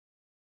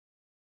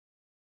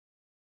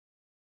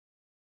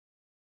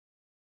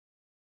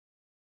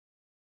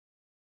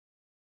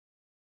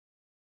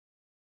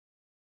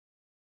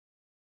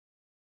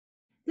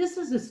This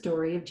is a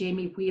story of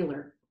Jamie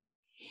Wheeler.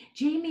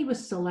 Jamie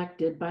was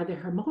selected by the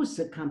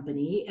Hermosa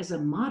Company as a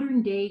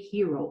modern day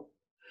hero.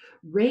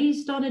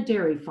 Raised on a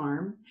dairy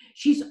farm,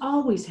 she's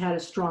always had a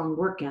strong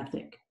work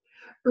ethic.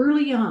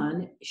 Early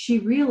on, she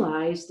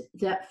realized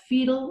that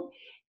fetal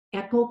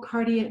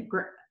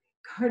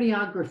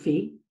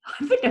echocardiography,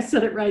 I think I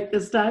said it right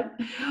this time,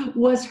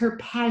 was her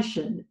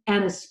passion,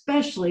 and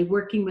especially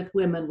working with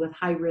women with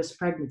high risk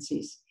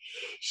pregnancies.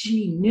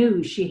 She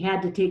knew she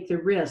had to take the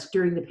risk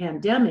during the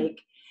pandemic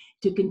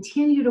to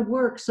continue to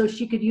work so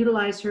she could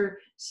utilize her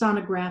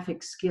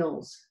sonographic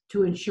skills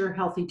to ensure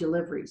healthy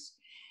deliveries.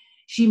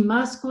 She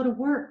must go to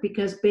work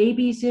because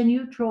babies in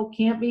utero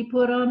can't be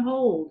put on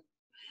hold.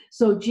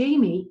 So,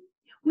 Jamie,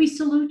 we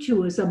salute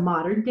you as a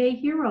modern day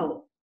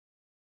hero.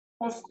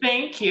 Well,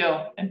 thank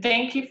you. And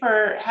thank you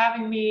for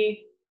having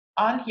me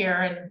on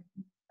here and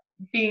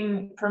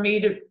being for me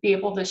to be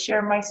able to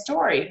share my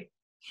story.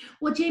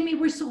 Well, Jamie,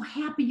 we're so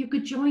happy you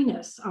could join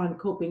us on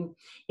Coping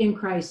in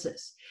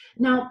Crisis.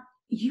 Now,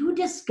 you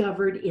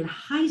discovered in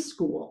high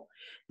school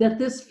that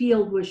this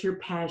field was your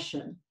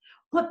passion.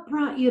 What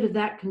brought you to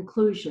that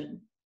conclusion?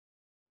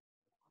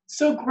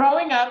 So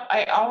growing up,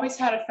 I always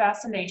had a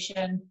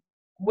fascination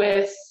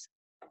with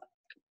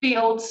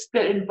fields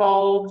that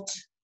involved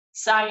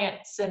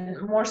science and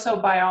more so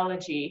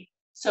biology.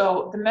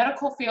 So the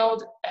medical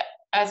field,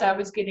 as I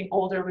was getting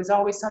older, was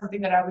always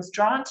something that I was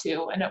drawn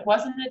to. And it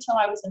wasn't until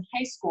I was in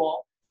high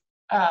school,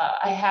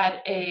 I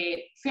had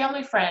a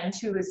family friend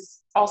who was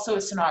also a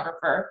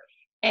sonographer,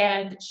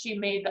 and she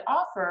made the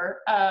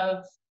offer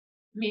of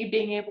me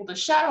being able to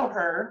shadow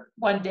her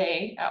one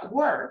day at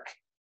work.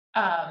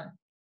 Um,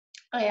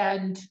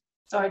 and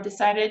so I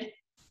decided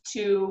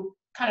to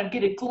kind of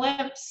get a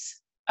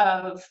glimpse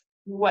of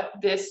what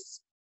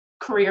this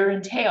career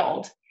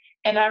entailed.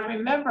 And I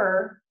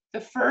remember the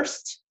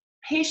first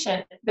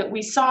patient that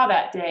we saw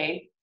that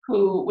day,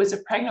 who was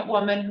a pregnant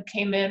woman who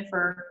came in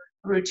for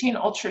a routine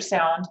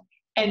ultrasound,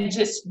 and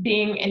just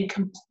being in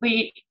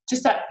complete,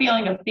 just that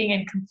feeling of being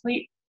in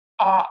complete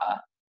awe,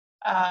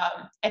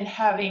 and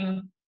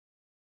having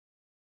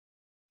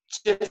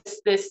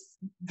just this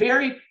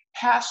very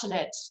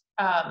passionate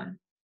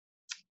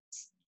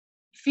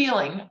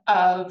feeling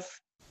of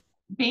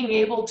being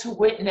able to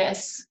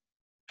witness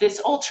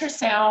this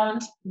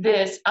ultrasound,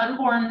 this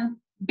unborn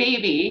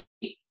baby,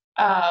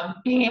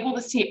 being able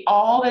to see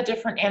all the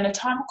different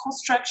anatomical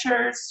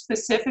structures,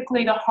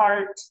 specifically the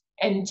heart,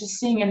 and just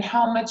seeing in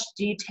how much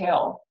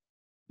detail,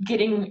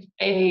 getting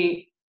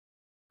a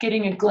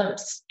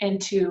glimpse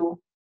into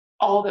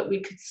all that we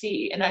could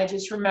see. And I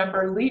just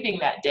remember leaving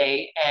that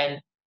day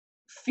and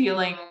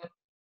feeling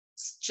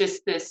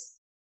just this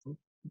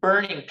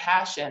burning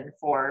passion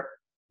for,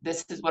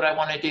 this is what I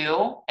want to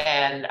do.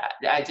 And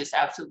I just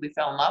absolutely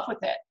fell in love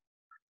with it.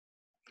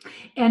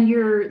 And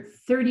you're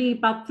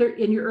 30,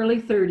 in your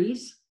early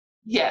 30s.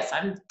 Yes,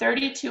 I'm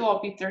 32. I'll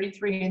be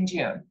 33 in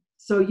June.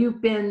 So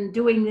you've been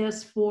doing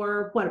this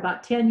for what,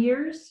 about 10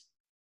 years?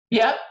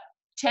 Yep,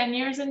 10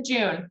 years in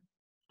June.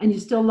 And you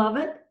still love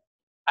it?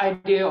 I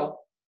do.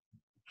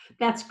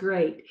 That's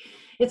great.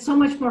 It's so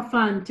much more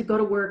fun to go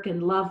to work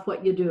and love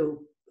what you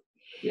do.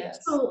 Yes.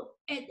 So,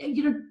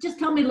 just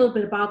tell me a little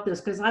bit about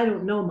this, because I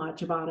don't know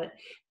much about it.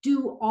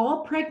 Do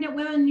all pregnant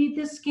women need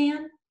this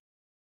scan?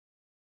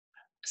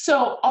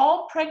 So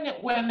all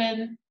pregnant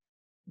women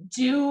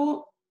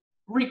do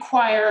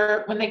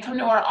require, when they come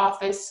to our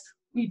office,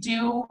 we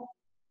do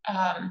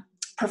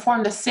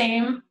perform the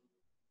same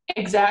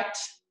exact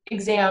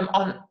exam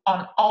on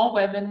all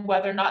women,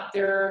 whether or not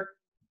they're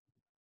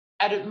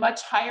at a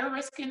much higher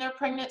risk in their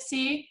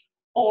pregnancy,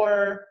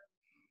 or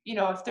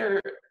if they're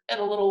at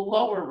a little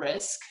lower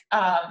risk.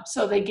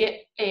 So they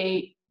get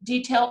a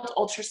detailed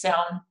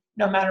ultrasound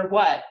no matter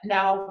what.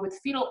 Now, with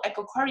fetal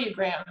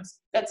echocardiograms,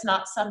 that's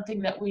not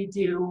something that we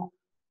do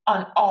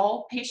on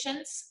all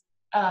patients.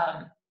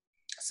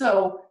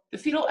 So the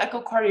fetal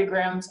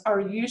echocardiograms are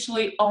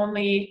usually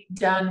only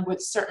done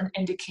with certain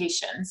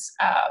indications.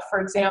 For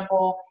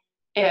example,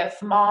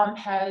 if mom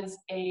has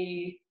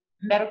a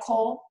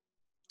medical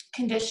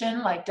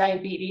condition like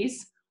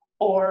diabetes,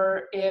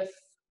 or if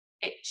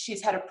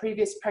she's had a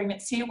previous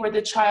pregnancy where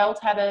the child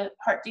had a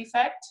heart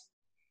defect.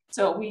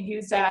 So we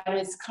use that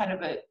as kind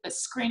of a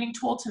screening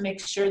tool to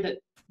make sure that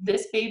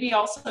this baby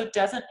also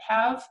doesn't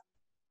have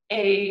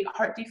a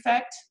heart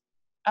defect.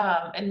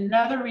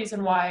 Another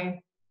reason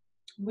why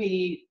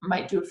we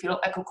might do a fetal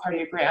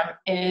echocardiogram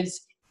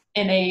is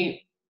in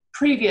a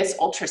previous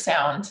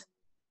ultrasound,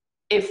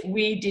 if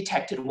we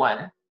detected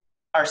one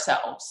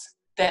ourselves,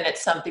 then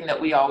it's something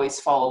that we always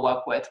follow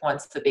up with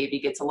once the baby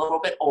gets a little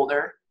bit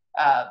older,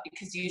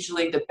 because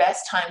usually the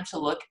best time to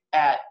look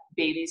at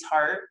baby's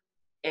heart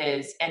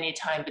is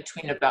anytime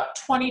between about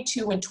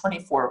 22 and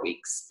 24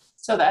 weeks.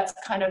 So that's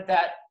kind of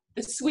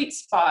the sweet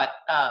spot,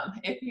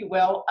 if you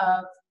will,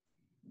 of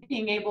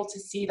being able to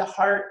see the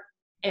heart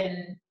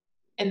in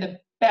the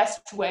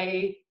best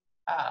way,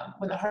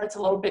 when the heart's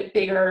a little bit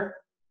bigger.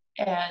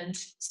 And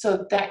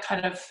so that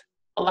kind of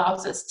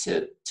allows us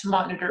to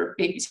monitor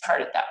baby's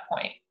heart at that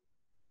point.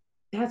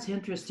 That's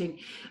interesting.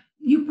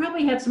 You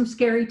probably had some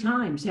scary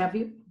times, have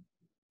you?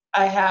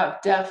 I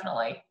have,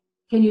 definitely.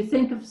 Can you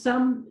think of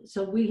some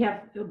so we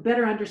have a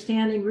better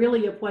understanding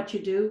really of what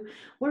you do?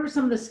 What are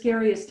some of the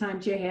scariest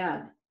times you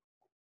had?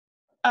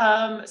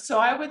 So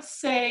I would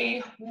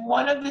say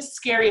one of the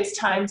scariest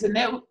times, and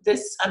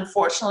this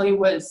unfortunately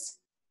was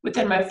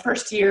within my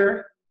first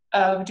year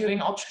of doing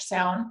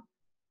ultrasound,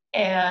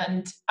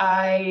 and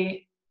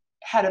I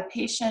had a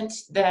patient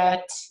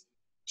that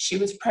she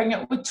was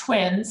pregnant with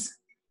twins,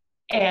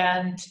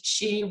 and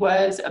she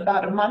was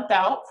about a month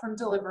out from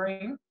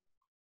delivering.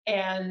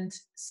 And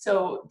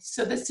so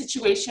this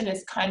situation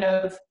is kind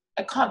of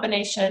a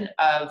combination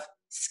of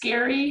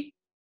scary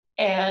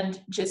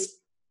and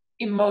just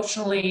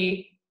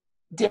emotionally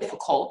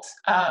difficult.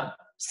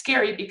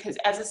 Scary because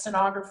as a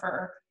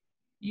sonographer,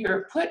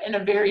 you're put in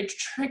a very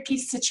tricky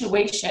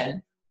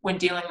situation when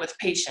dealing with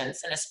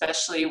patients, and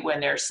especially when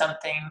there's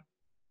something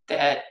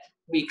that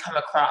we come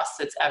across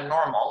that's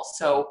abnormal.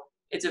 So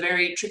it's a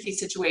very tricky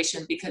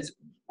situation because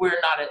we're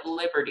not at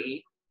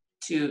liberty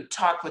to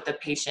talk with the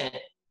patient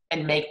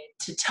and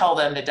to tell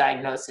them the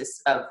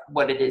diagnosis of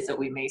what it is that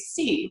we may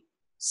see.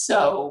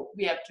 So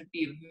we have to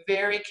be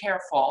very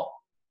careful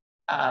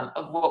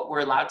of what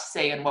we're allowed to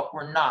say and what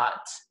we're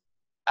not.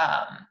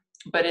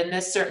 But in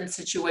this certain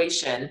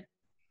situation,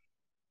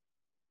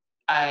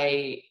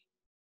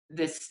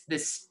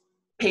 this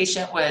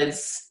patient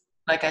was,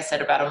 like I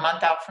said, about a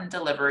month out from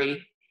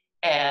delivery,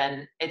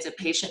 and it's a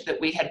patient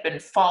that we had been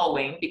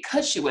following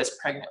because she was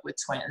pregnant with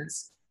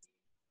twins,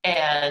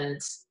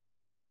 and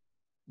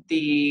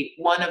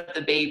one of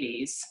the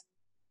babies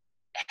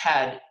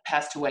had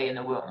passed away in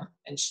the womb,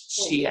 and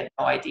she had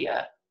no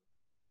idea.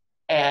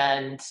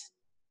 And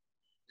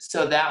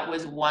so that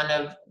was one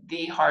of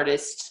the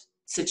hardest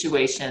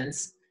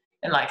situations.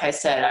 And like I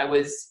said, I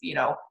was,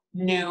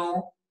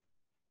 new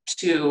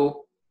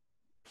to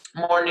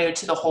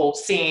the whole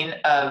scene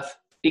of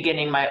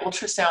beginning my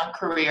ultrasound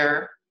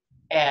career.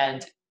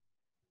 And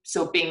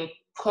so being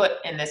put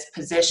in this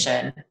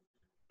position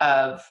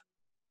of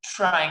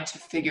trying to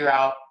figure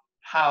out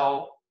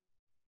how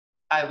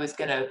I was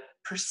going to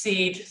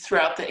proceed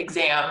throughout the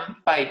exam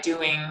by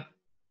doing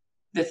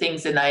the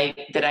things that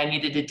I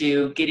needed to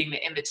do, getting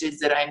the images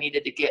that I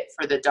needed to get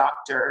for the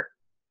doctor,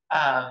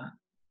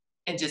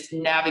 and just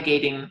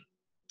navigating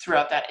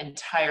throughout that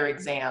entire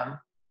exam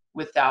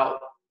without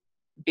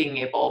being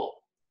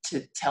able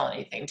to tell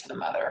anything to the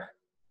mother.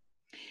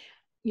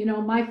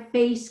 My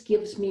face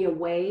gives me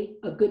away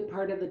a good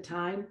part of the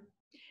time.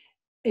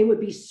 It would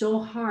be so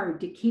hard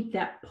to keep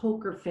that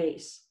poker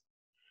face,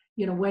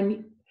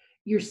 when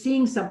you're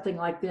seeing something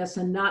like this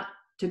and not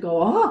to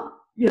go, oh,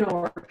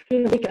 or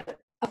make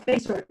a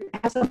face or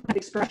have some kind of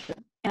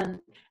expression. And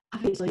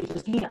obviously you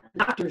just can't.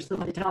 Doctor's the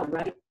one to tell,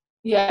 right?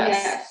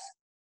 Yes.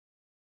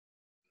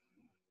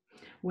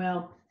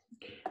 Well,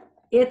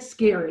 it's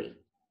scary.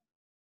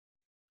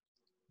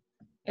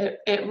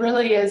 It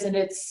really is, and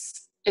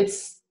that's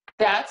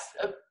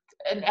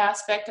an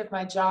aspect of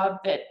my job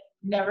that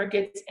never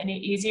gets any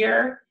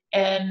easier,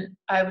 and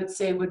I would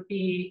say would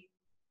be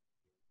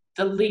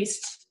the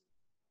least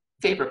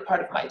favorite part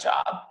of my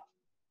job.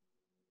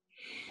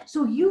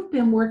 So you've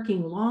been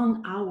working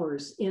long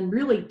hours in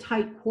really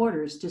tight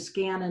quarters to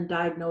scan and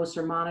diagnose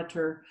or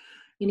monitor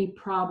any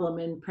problem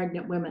in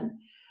pregnant women.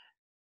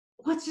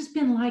 What's this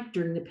been like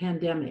during the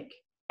pandemic?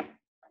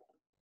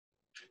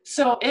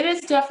 So it has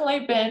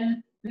definitely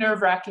been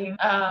nerve-wracking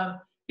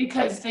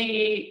because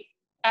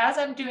as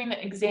I'm doing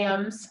the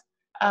exams,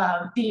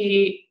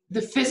 the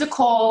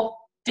physical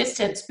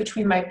distance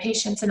between my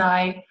patients and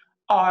I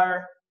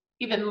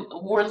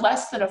we're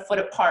less than a foot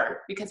apart,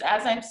 because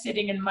as I'm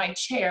sitting in my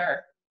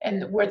chair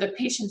and where the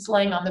patient's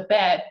laying on the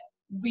bed,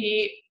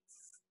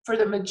 for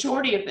the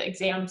majority of the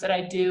exams that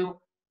I do,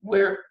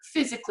 we're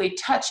physically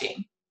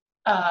touching.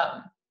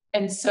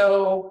 And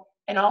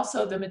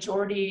also the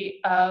majority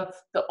of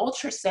the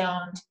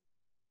ultrasound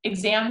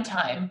exam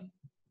time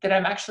that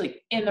I'm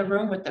actually in the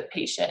room with the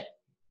patient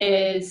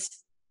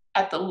is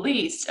at the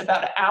least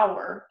about an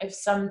hour, if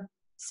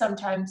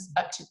sometimes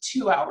up to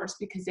 2 hours,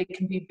 because they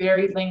can be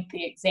very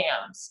lengthy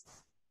exams.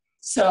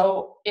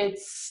 So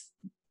it's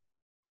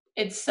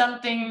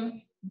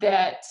something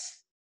that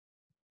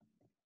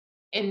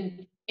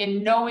in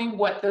knowing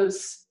what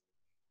those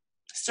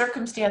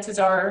circumstances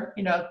are,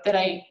 that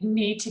I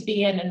need to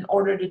be in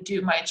order to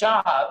do my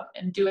job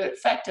and do it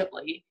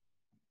effectively,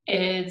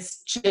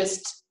 is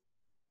just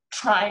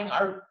trying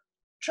our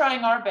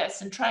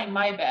best and trying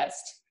my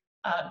best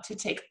to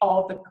take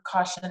all the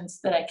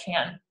precautions that I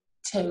can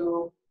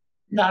to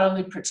not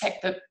only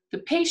protect the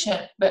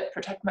patient, but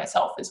protect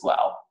myself as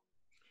well.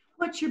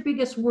 What's your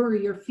biggest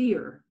worry or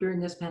fear during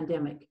this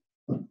pandemic?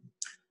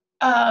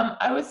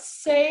 I would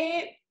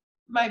say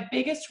my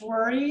biggest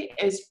worry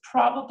is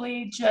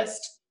probably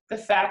just the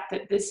fact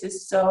that this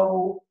is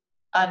so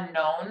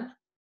unknown,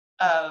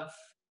 of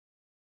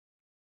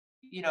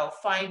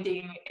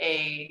finding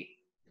a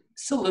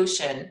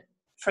solution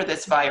for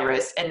this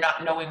virus and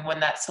not knowing when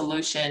that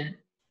solution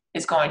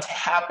is going to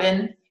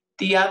happen.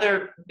 The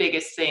other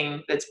biggest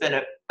thing that's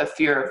been a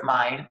fear of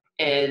mine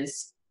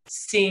is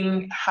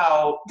seeing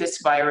how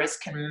this virus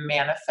can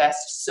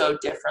manifest so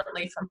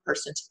differently from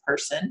person to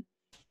person.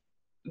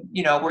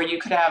 You know, where you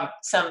could have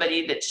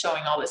somebody that's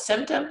showing all the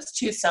symptoms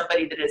to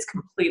somebody that is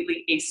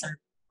completely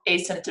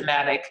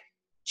asymptomatic,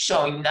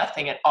 showing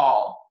nothing at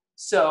all.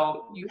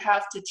 So you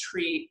have to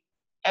treat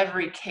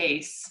every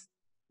case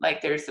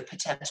like there's a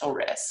potential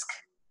risk.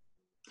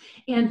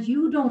 And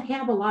you don't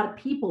have a lot of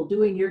people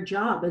doing your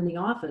job in the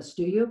office,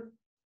 do you?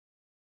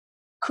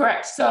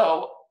 Correct.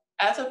 So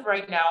as of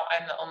right now,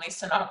 I'm the only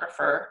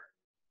sonographer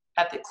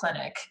at the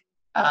clinic.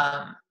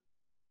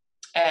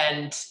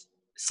 And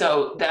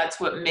so that's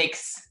what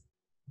makes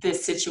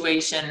this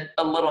situation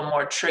a little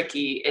more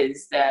tricky,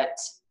 is that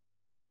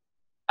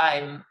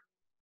I'm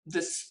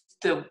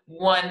the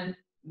one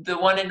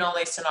and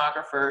only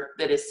sonographer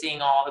that is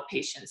seeing all the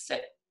patients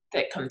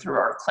that come through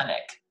our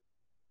clinic.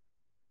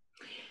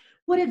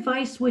 What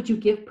advice would you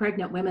give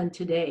pregnant women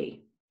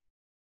today?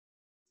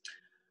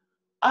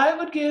 I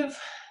would give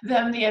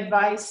them the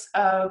advice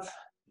of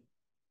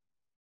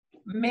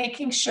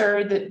making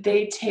sure that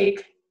they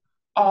take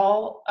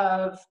all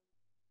of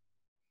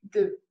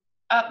the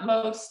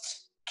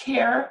utmost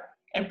care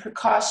and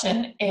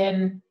precaution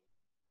in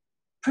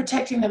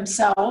protecting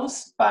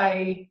themselves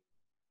by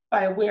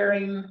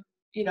wearing,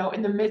 you know,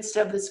 in the midst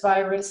of this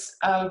virus,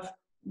 of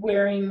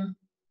wearing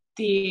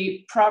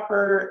the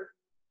proper,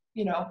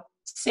 you know,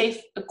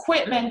 safe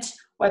equipment,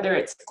 whether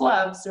it's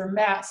gloves or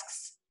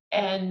masks,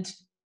 and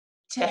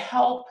to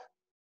help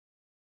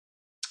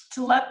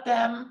to let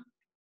them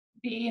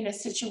be in a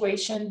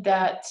situation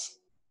that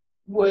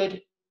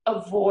would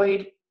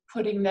avoid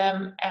putting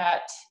them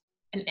at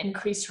an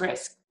increased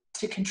risk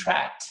to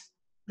contract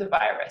the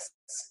virus.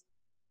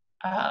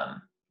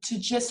 To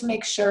just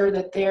make sure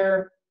that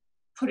they're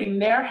putting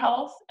their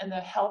health and the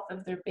health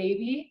of their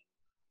baby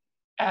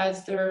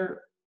as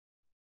their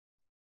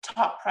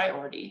top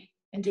priority,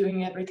 and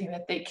doing everything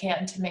that they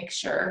can to make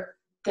sure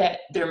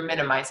that they're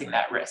minimizing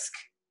that risk.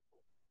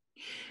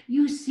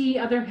 You see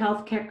other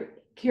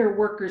care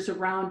workers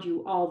around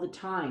you all the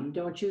time,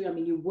 don't you? I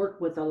mean, you work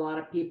with a lot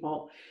of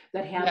people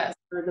that have Yes.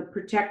 the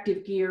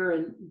protective gear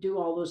and do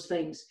all those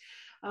things.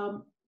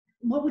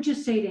 What would you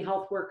say to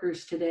health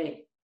workers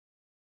today?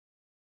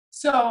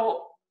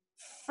 So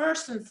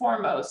first and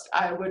foremost,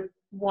 I would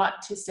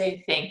want to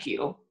say thank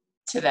you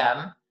to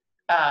them,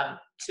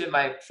 to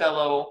my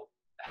fellow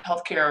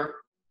healthcare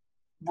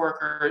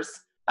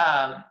workers,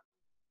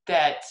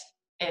 that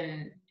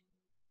in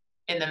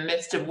the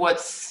midst of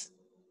what's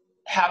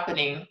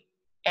happening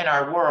in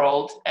our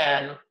world,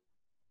 and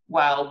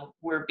while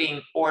we're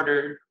being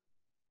ordered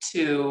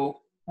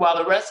while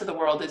the rest of the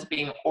world is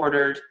being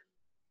ordered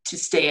to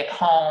stay at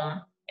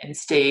home and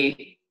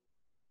stay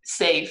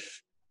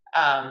safe,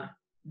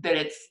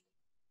 that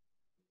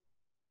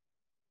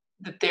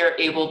they're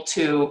able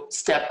to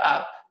step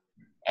up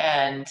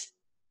and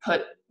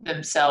put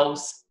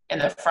themselves in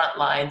the front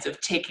lines of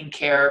taking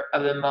care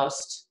of the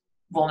most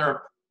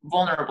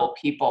vulnerable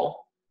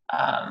people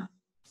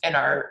in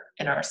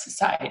our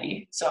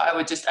society. So I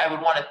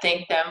would want to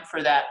thank them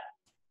for that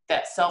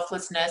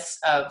selflessness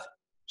of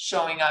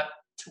showing up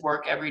to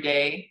work every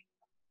day.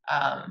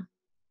 And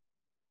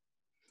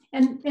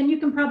you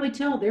can probably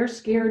tell they're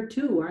scared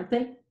too, aren't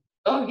they?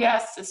 Oh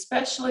yes,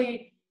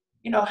 especially,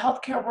 you know,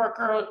 healthcare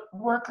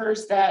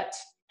workers that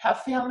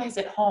have families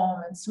at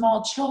home and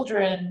small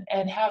children,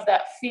 and have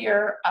that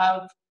fear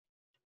of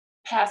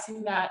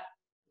passing that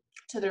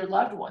to their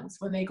loved ones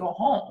when they go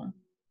home.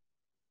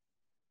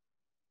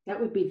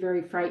 That would be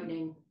very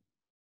frightening,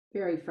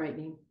 very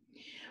frightening.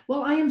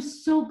 Well, I am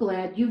so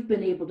glad you've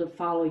been able to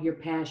follow your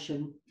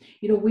passion.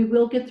 You know, we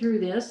will get through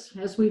this,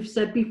 as we've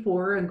said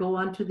before, and go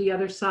on to the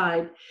other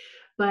side.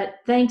 But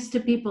thanks to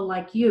people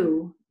like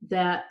you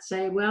that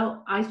say,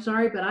 well, I'm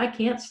sorry, but I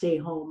can't stay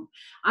home.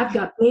 I've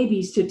got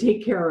babies to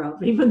take care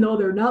of, even though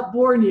they're not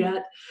born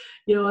yet.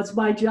 You know, it's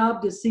my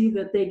job to see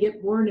that they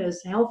get born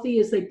as healthy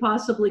as they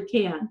possibly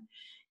can.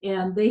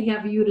 And they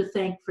have you to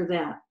thank for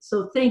that.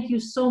 So thank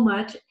you so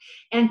much.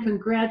 And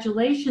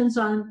congratulations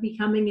on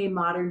becoming a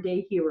modern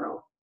day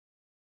hero.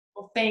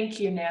 Well, thank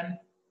you, Nan.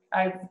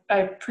 I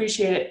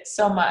appreciate it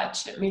so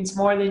much. It means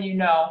more than you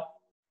know.